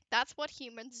 okay? That's what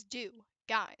humans do,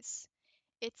 guys.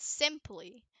 It's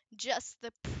simply just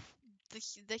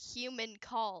the human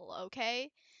call,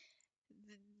 okay?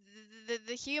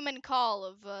 the human call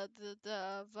of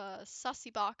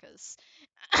sussy bakas.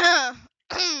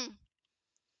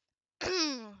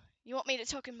 You want me to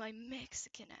talk in my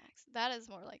Mexican accent? That is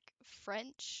more like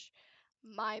French.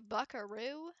 My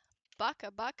buckaroo,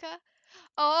 bucka.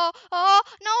 Oh,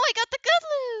 no, I got the good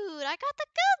loot. I got the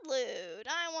good loot.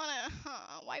 I wanna,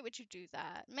 why would you do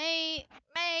that? Mate,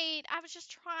 I was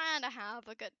just trying to have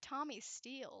a good Tommy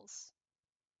Steele's.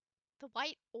 The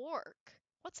white orc.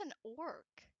 What's an orc?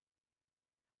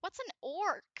 What's an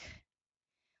orc?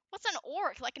 What's an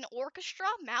orc? Like an orchestra?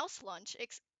 Mouse lunch.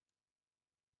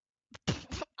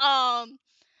 Um,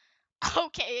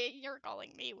 okay, you're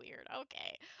calling me weird.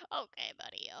 Okay. Okay,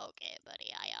 buddy. Okay,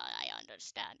 buddy. I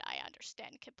understand. I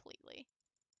understand completely.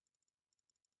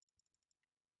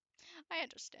 I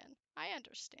understand. I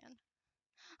understand.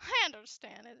 I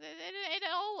understand.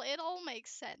 It all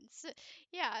makes sense.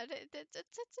 Yeah, it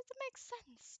makes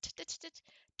sense.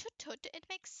 It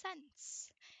makes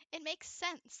sense. It makes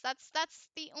sense. That's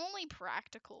the only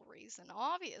practical reason,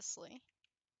 obviously.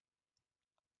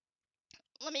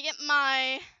 Let me get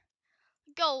my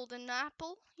golden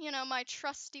apple. You know, my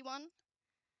trusty one.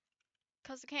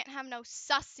 'Cause I can't have no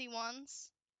sussy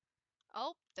ones.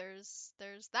 Oh, there's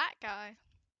that guy.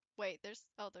 Wait, there's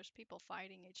people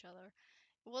fighting each other.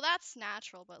 Well, that's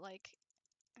natural, but like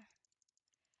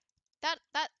that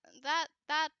that that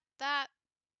that that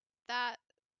that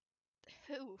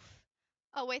hoof.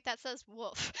 Oh wait, that says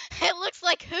woof. It looks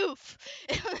like hoof.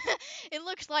 It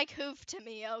looks like hoof to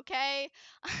me, okay?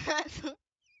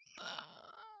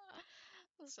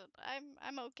 Listen,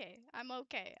 I'm okay. I'm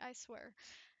okay, I swear.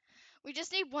 We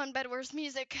just need one Bedwars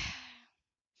music.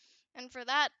 And for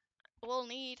that, we'll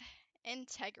need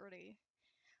integrity.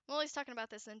 I'm always talking about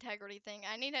this integrity thing.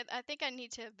 I think I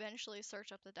need to eventually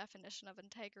search up the definition of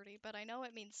integrity, but I know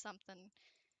it means something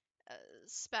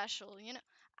special, you know.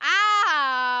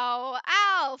 Ow!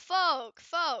 Ow! Folk!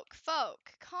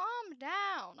 Calm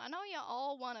down. I know you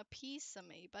all want a piece of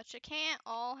me, but you can't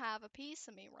all have a piece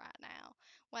of me right now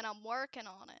when I'm working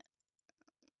on it.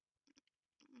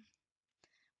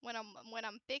 When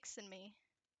I'm fixing me.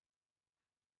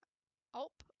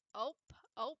 Oh, oh,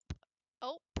 oh,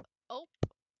 oh, oh.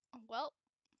 Well,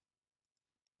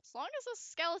 as long as the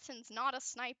skeleton's not a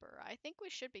sniper, I think we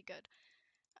should be good.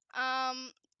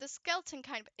 The skeleton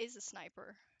kind of is a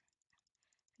sniper.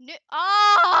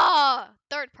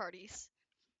 Third parties.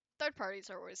 Third parties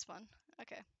are always fun.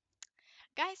 Okay.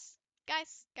 Guys,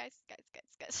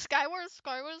 Skywars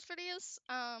videos,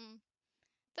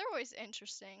 they're always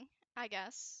interesting, I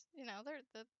guess. You know,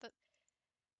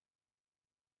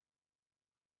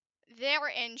 they're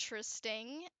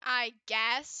interesting, I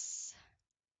guess.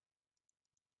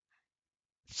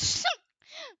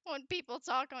 When people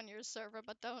talk on your server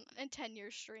but don't attend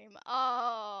your stream.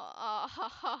 Ha ha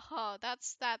ha.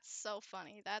 That's so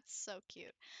funny. That's so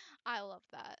cute. I love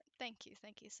that. Thank you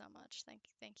so much. Thank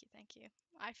you.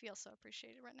 I feel so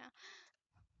appreciated right now.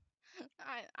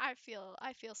 I feel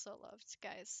so loved,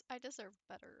 guys. I deserve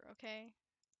better, okay?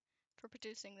 For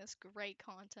producing this great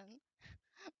content.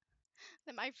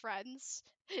 Than my friends.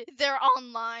 They're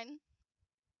online.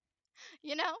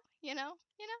 There's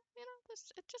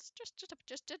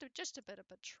just a bit of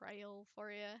betrayal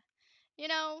for you. You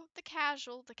know, the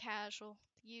casual, the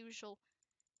usual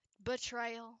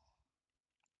betrayal.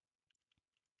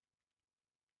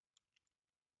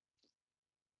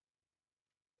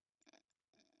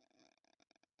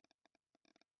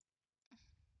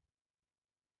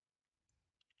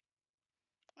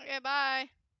 Okay, bye.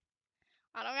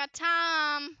 I don't got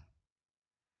time.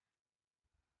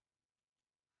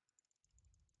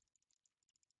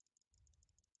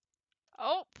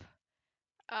 Oh.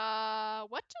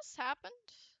 What just happened?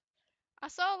 I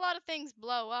saw a lot of things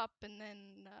blow up and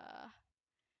then,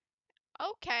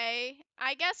 okay.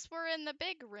 I guess we're in the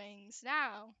big rings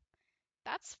now.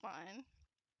 That's fine.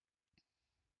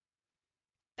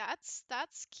 That's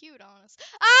cute, honest.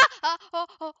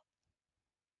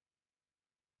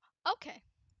 Okay.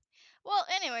 Well,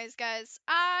 anyways, guys,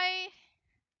 I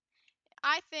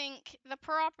think the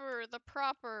proper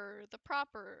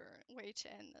way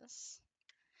to end this.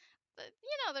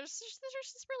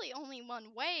 There's really only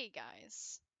one way,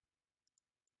 guys.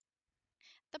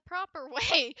 The proper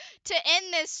way to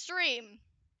end this stream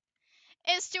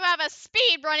is to have a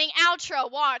speed running outro.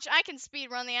 Watch, I can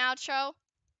speed run the outro.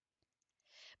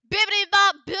 Bibbidi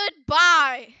bop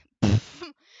goodbye.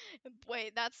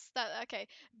 Wait, okay.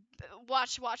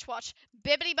 Watch.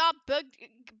 Bibbidi bop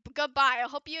goodbye. I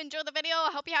hope you enjoyed the video.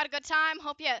 I hope you had a good time.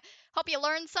 Hope you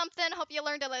learned something. Hope you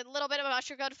learned a little bit about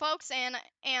your good folks and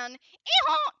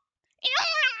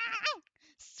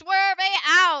swerve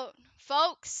out,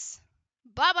 folks.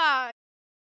 Bye bye.